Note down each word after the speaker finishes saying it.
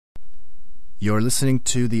You're listening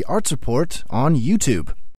to the Arts Report on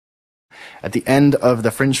YouTube. At the end of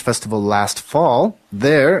the Fringe Festival last fall,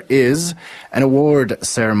 there is an award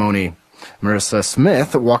ceremony. Marisa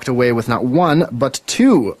Smith walked away with not one, but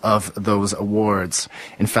two of those awards.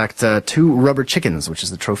 In fact, two rubber chickens, which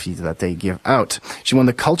is the trophy that they give out. She won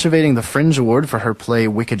the Cultivating the Fringe Award for her play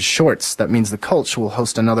Wicked Shorts. That means the Cultch will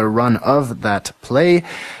host another run of that play.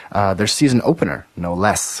 Their season opener, no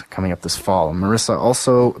less, coming up this fall. Marisa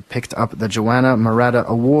also picked up the Joanna Murata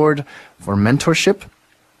Award for mentorship.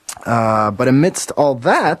 But amidst all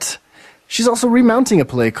that, she's also remounting a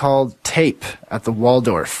play called Tape at the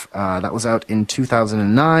Waldorf. That was out in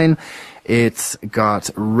 2009. It got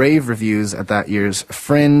rave reviews at that year's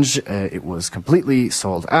Fringe. It was completely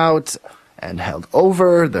sold out and held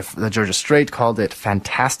over. The Georgia Strait called it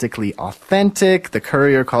fantastically authentic. The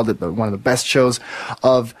Courier called it one of the best shows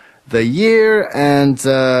of the year, and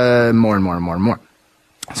more and more and more and more.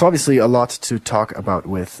 So obviously a lot to talk about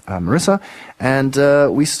with Marisa, and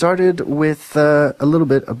we started with a little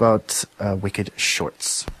bit about Wicked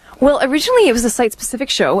Shorts. Well, originally it was a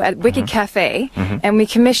site-specific show at Wicked Cafe, and we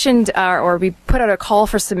commissioned, or we put out a call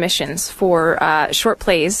for submissions for short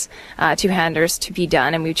plays, two-handers to be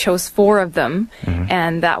done, and we chose 4 of them,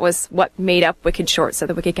 and that was what made up Wicked Shorts at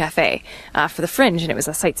the Wicked Cafe for the Fringe, and it was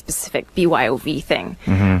a site-specific BYOV thing.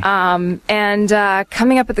 And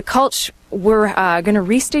coming up at the Cultch, we're going to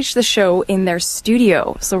restage the show in their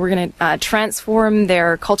studio. So we're going to transform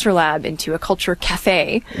their culture lab into a culture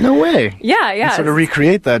cafe. No way. Yeah. And sort of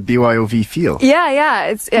recreate that BYOV feel.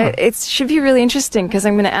 Yeah. It should be really interesting because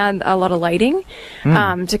I'm going to add a lot of lighting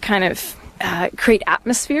to kind of create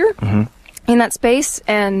atmosphere. In that space,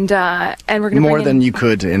 and we're going to more than you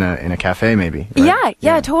could in a cafe, maybe. Right?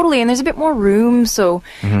 Yeah, totally. And there's a bit more room, so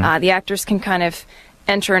the actors can kind of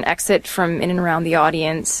enter and exit from in and around the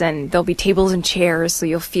audience, and there'll be tables and chairs, so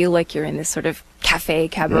you'll feel like you're in this sort of cafe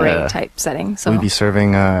cabaret type setting. So will you be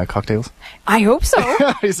serving cocktails? I hope so.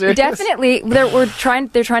 Are you serious? Definitely. They're trying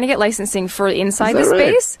to get licensing for inside the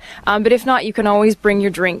space, but if not, you can always bring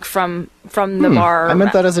your drink from the bar. I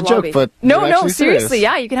meant that as a lobby. joke, but no, seriously,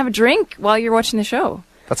 yeah, you can have a drink while you're watching the show.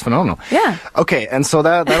 That's phenomenal. Yeah. Okay, and so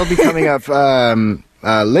that'll be coming up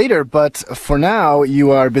later, but for now, you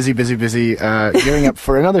are busy gearing up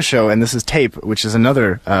for another show, and this is Tape, which is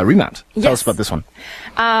another remount. Yes. Tell us about this one.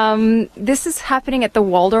 This is happening at the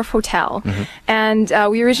Waldorf Hotel, and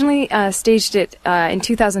we originally staged it in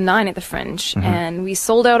 2009 at the Fringe, and we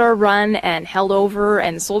sold out our run and held over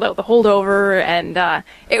and sold out the holdover, and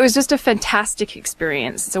it was just a fantastic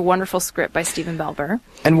experience. It's a wonderful script by Stephen Belber.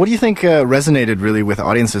 And what do you think resonated really with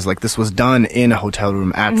audiences? Like, this was done in a hotel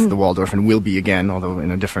room at the Waldorf and will be again, although in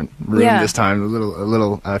a different room this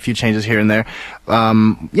time, a few changes here and there.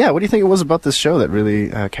 What do you think it was about this show that really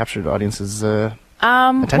captured audiences' attention?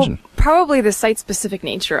 Well, probably the site-specific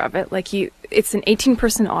nature of it. Like, it's an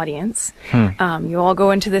 18-person audience. You all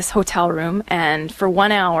go into this hotel room, and for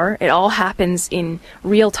 1 hour, it all happens in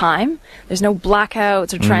real time. There's no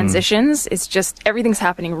blackouts or transitions. It's just everything's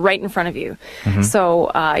happening right in front of you. So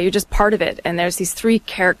you're just part of it. And there's these 3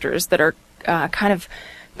 characters that are kind of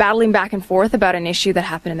battling back and forth about an issue that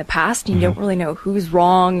happened in the past. You don't really know who's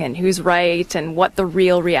wrong and who's right and what the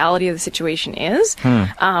real reality of the situation is.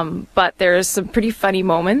 But there's some pretty funny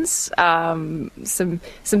moments, some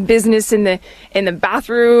business in the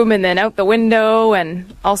bathroom and then out the window,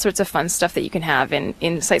 and all sorts of fun stuff that you can have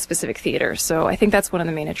in site-specific theater. So I think that's one of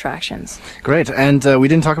the main attractions. Great. And we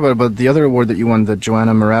didn't talk about it, but the other award that you won, the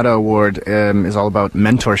Joanna Murata Award, is all about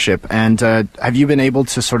mentorship. And have you been able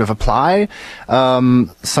to sort of apply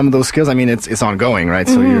some of those skills? I mean, it's ongoing, right?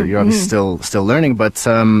 So you're obviously still learning, but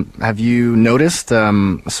have you noticed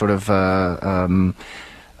that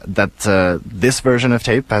this version of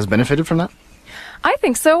Tape has benefited from that? I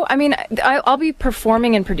think so. I mean, I'll be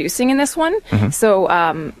performing and producing in this one, so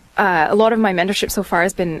a lot of my mentorship so far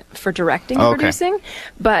has been for directing and producing,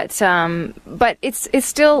 but it's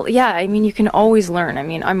still, I mean, you can always learn. I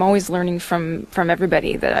mean, I'm always learning from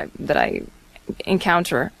everybody that I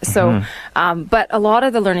encounter. So, but a lot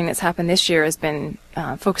of the learning that's happened this year has been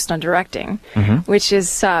focused on directing, which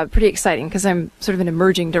is pretty exciting because I'm sort of an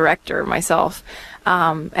emerging director myself.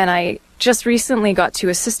 And I just recently got to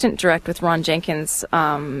assistant direct with Ron Jenkins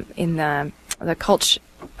in the Cultch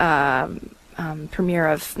premiere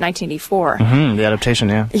of 1984. The adaptation,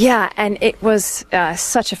 yeah. Yeah, and it was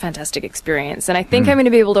such a fantastic experience. And I think I'm going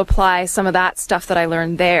to be able to apply some of that stuff that I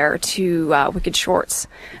learned there to Wicked Shorts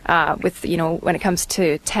with, when it comes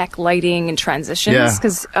to tech, lighting, and transitions.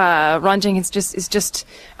 Because Ron Jenkins is just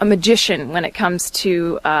a magician when it comes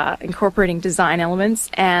to incorporating design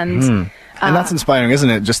elements and And that's inspiring, isn't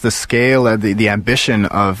it? Just the scale, the ambition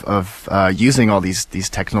of using all these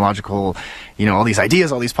technological, all these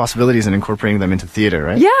ideas, all these possibilities, and incorporating them into theater,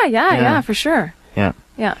 right? Yeah, for sure. Yeah.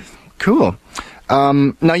 Cool.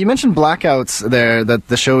 Now, you mentioned blackouts there, that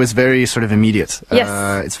the show is very sort of immediate.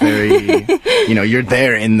 Yes. It's very, you're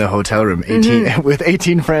there in the hotel room, with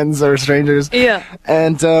 18 friends or strangers. Yeah.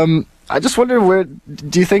 And I just wonder,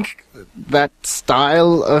 do you think that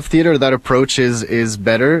style of theater, that approach is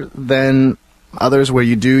better than others where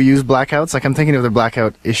you do use blackouts? Like, I'm thinking of the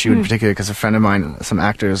blackout issue in particular, because a friend of mine, some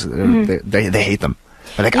actors, they hate them.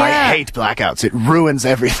 They're like, I hate blackouts. It ruins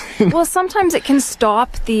everything. Well, sometimes it can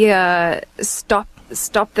stop the arc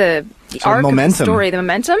momentum of the story, the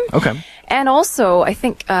momentum. Okay. And also, I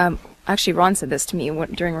think, actually, Ron said this to me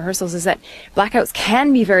during rehearsals, is that blackouts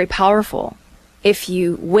can be very powerful if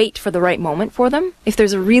you wait for the right moment for them. If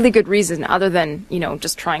there's a really good reason other than,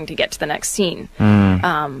 just trying to get to the next scene.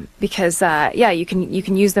 Because, you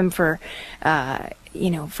can use them for,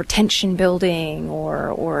 for tension building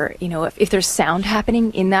or if there's sound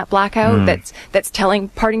happening in that blackout that's telling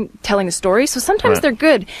the story. So sometimes they're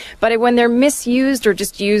good, but when they're misused or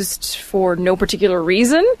just used for no particular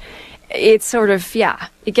reason, it's sort of,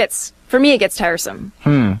 for me, it gets tiresome.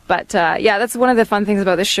 But, that's one of the fun things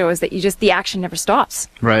about this show, is that the action never stops.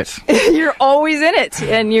 Right. You're always in it,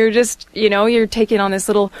 and you're just, you're taking on this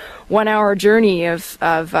little 1 hour journey of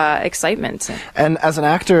excitement. And as an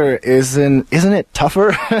actor, isn't it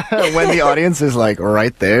tougher when the audience is like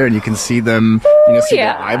right there and you can see them, see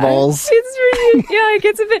their eyeballs? It's really, it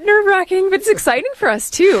gets a bit nerve wracking, but it's exciting for us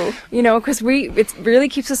too, because it really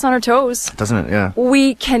keeps us on our toes. Doesn't it? Yeah.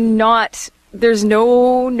 We cannot. There's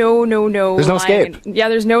no. There's no escape. Yeah,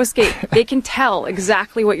 there's no escape. They can tell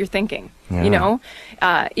exactly what you're thinking. Yeah.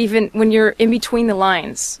 Even when you're in between the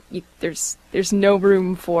lines, there's no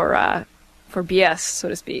room for BS, so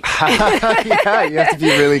to speak. Yeah, you have to be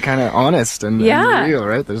really kind of honest and real,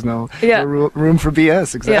 right? There's no room for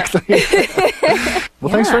BS, exactly. Yeah.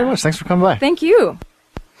 Well, thanks very much. Thanks for coming by. Thank you.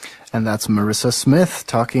 And that's Marisa Smith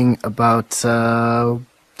talking about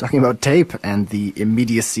tape and the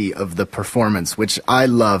immediacy of the performance, which I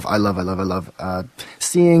love. I love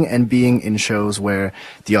seeing and being in shows where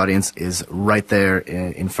the audience is right there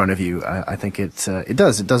in front of you. I think it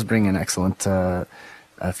does bring an excellent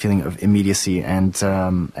feeling of immediacy, and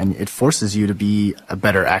it forces you to be a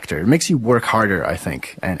better actor. It makes you work harder, I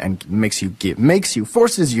think, and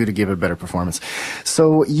forces you to give a better performance.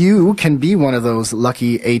 So you can be one of those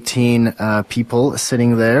lucky 18 people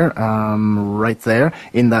sitting there, right there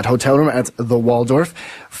in that hotel room at the Waldorf.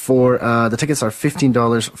 For the tickets are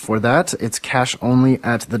 $15 for that. It's cash only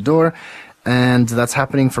at the door. And that's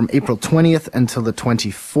happening from April 20th until the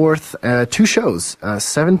 24th. 2 shows,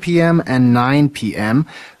 7 p.m. and 9 p.m.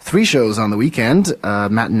 3 shows on the weekend,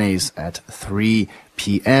 matinees at 3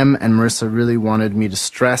 p.m. And Marisa really wanted me to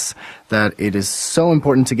stress that it is so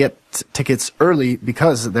important to get tickets early,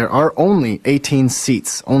 because there are only 18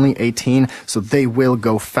 seats, only 18, so they will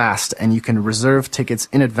go fast. And you can reserve tickets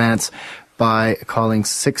in advance by calling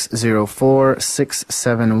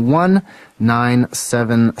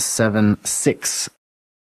 604-671-9776.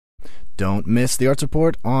 Don't miss the Arts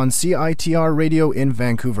Report on CiTR Radio in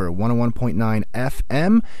Vancouver, 101.9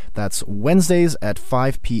 FM. That's Wednesdays at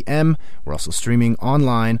 5 p.m. We're also streaming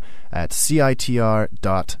online at CiTR.ca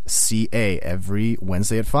every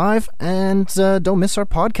Wednesday at 5. And don't miss our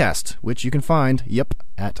podcast, which you can find,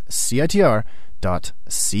 at CiTR.ca.